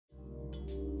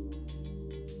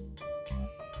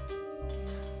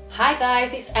Hi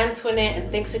guys, it's Antoinette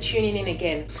and thanks for tuning in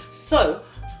again. So,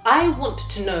 I want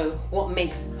to know what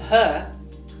makes her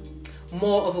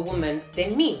more of a woman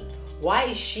than me. Why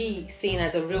is she seen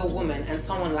as a real woman and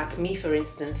someone like me, for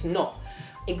instance, not?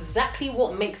 Exactly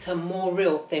what makes her more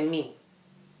real than me?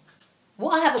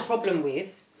 What I have a problem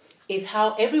with is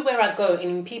how everywhere I go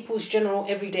in people's general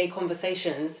everyday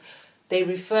conversations, they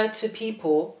refer to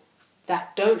people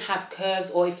that don't have curves,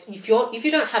 or if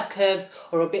you don't have curves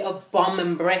or a bit of bum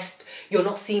and breast, you're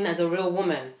not seen as a real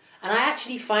woman. And I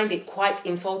actually find it quite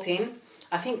insulting.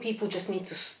 I think people just need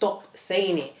to stop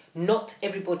saying it. Not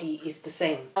everybody is the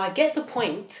same. I get the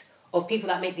point of people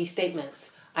that make these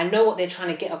statements. I know what they're trying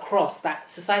to get across, that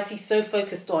society's so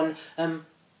focused on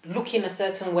looking a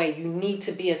certain way. You need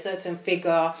to be a certain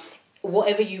figure.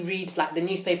 Whatever you read, like the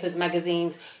newspapers,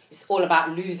 magazines, it's all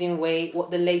about losing weight,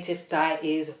 what the latest diet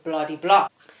is, blah de blah.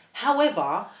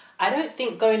 However, I don't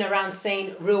think going around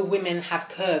saying real women have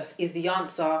curves is the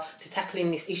answer to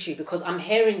tackling this issue, because I'm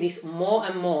hearing this more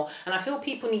and more, and I feel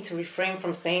people need to refrain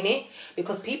from saying it,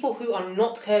 because people who are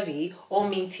not curvy or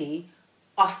meaty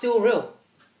are still real.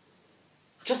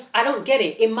 I don't get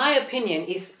it. In my opinion,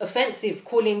 it's offensive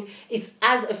it's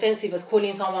as offensive as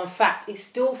calling someone fat. It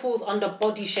still falls under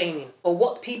body shaming. Or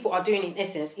what people are doing in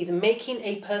essence is making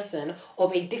a person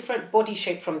of a different body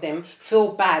shape from them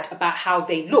feel bad about how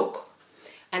they look.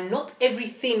 And not every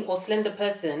thin or slender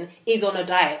person is on a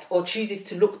diet or chooses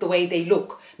to look the way they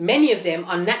look. Many of them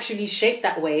are naturally shaped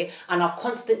that way and are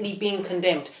constantly being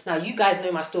condemned. Now, you guys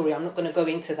know my story. I'm not going to go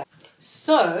into that.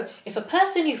 So, if a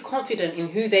person is confident in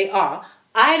who they are,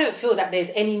 I don't feel that there's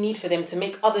any need for them to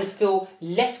make others feel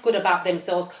less good about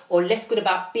themselves or less good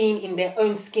about being in their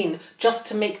own skin just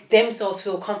to make themselves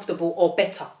feel comfortable or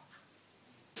better.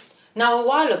 Now, a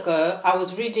while ago, I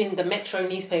was reading the Metro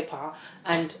newspaper,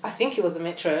 and I think it was the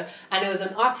Metro, and it was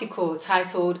an article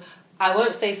titled, "I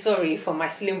won't say sorry for my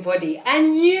slim body."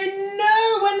 And you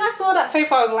know, when I saw that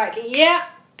paper, I was like,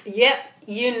 yep,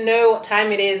 you know what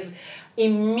time it is.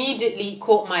 Immediately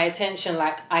caught my attention,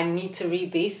 like, I need to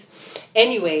read this.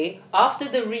 Anyway, after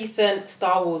the recent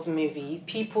Star Wars movies,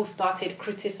 people started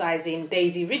criticizing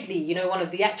Daisy Ridley, you know, one of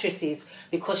the actresses,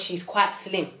 because she's quite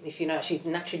slim. If you know, she's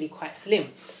naturally quite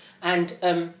slim.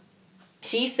 And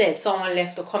she said, someone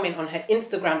left a comment on her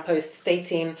Instagram post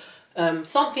stating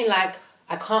something like,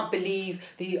 "I can't believe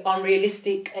the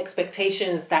unrealistic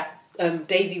expectations that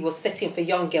Daisy was setting for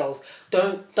young girls.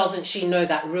 Doesn't she know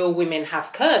that real women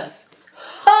have curves?"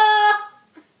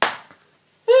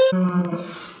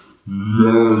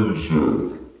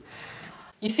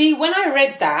 You see, when I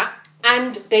read that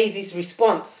and Daisy's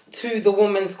response to the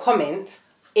woman's comment,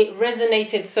 it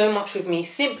resonated so much with me,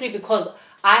 simply because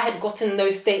I had gotten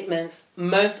those statements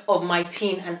most of my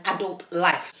teen and adult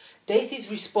life.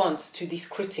 Daisy's response to this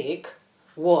critic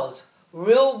was,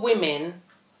 real women,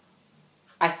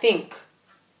 I think,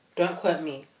 don't quote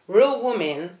me, real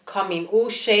women come in all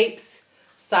shapes,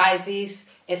 sizes,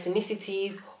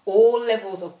 ethnicities, all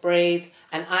levels of brave,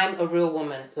 and I'm a real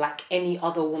woman like any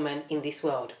other woman in this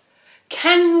world.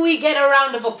 Can we get a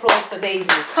round of applause for Daisy?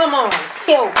 Come on.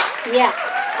 Yeah.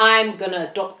 I'm going to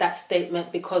adopt that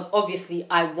statement because obviously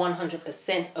I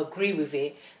 100% agree with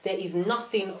it. There is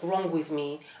nothing wrong with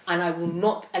me, and I will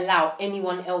not allow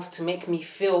anyone else to make me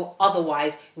feel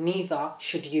otherwise. Neither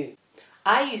should you.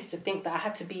 I used to think that I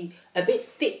had to be a bit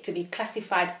thick to be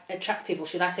classified attractive, or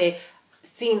should I say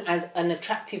seen as an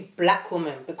attractive black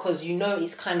woman, because you know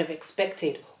it's kind of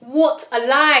expected. What a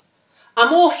lie!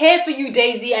 I'm all here for you,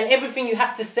 Daisy, and everything you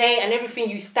have to say and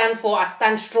everything you stand for, I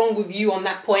stand strong with you on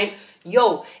that point.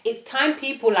 Yo, it's time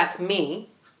people like me,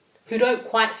 who don't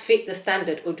quite fit the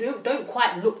standard or don't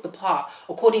quite look the part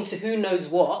according to who knows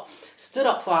what, stood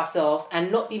up for ourselves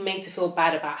and not be made to feel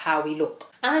bad about how we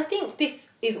look. And I think this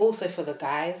is also for the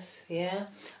guys, yeah?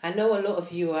 I know a lot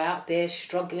of you are out there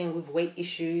struggling with weight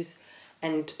issues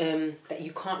and that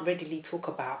you can't readily talk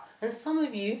about. And some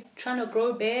of you trying to grow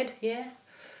a beard, yeah?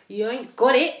 You ain't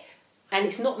got it and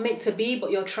it's not meant to be, but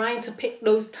you're trying to pick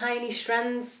those tiny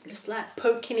strands, just like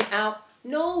poking it out.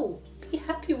 No, be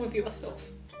happy with yourself.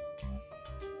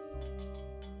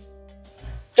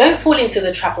 Don't fall into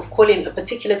the trap of calling a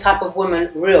particular type of woman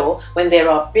real when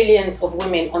there are billions of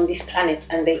women on this planet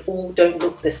and they all don't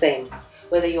look the same.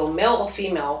 Whether you're male or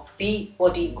female, be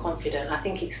body confident. I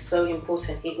think it's so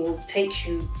important. It will take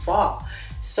you far.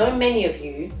 So many of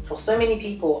you, or so many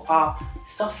people, are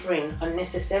suffering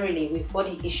unnecessarily with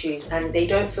body issues and they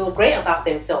don't feel great about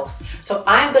themselves. So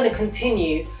I'm going to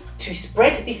continue to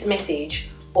spread this message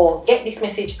or get this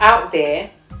message out there,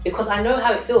 because I know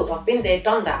how it feels. I've been there,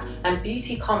 done that. And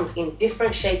beauty comes in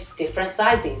different shapes, different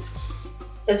sizes.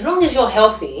 As long as you're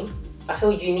healthy, I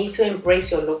feel you need to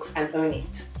embrace your looks and own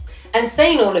it. And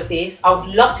saying all of this, I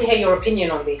would love to hear your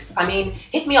opinion on this. I mean,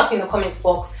 hit me up in the comments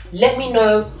box. Let me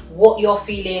know what you're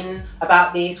feeling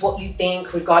about this, what you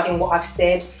think regarding what I've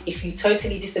said. If you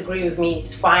totally disagree with me,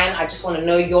 it's fine. I just want to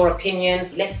know your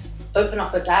opinions. Let's open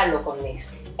up a dialogue on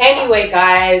this. Anyway,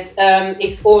 guys,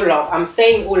 it's all love. I'm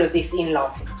saying all of this in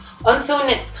love. Until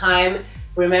next time,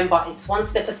 remember, it's one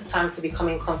step at a time to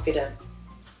becoming confident.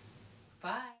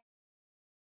 Bye.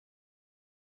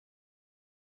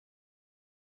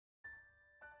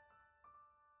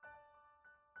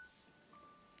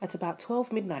 At about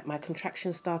 12 midnight, my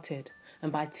contractions started,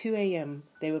 and by 2 a.m.,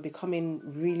 they were becoming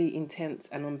really intense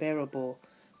and unbearable.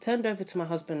 Turned over to my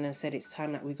husband and said it's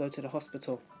time that we go to the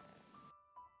hospital.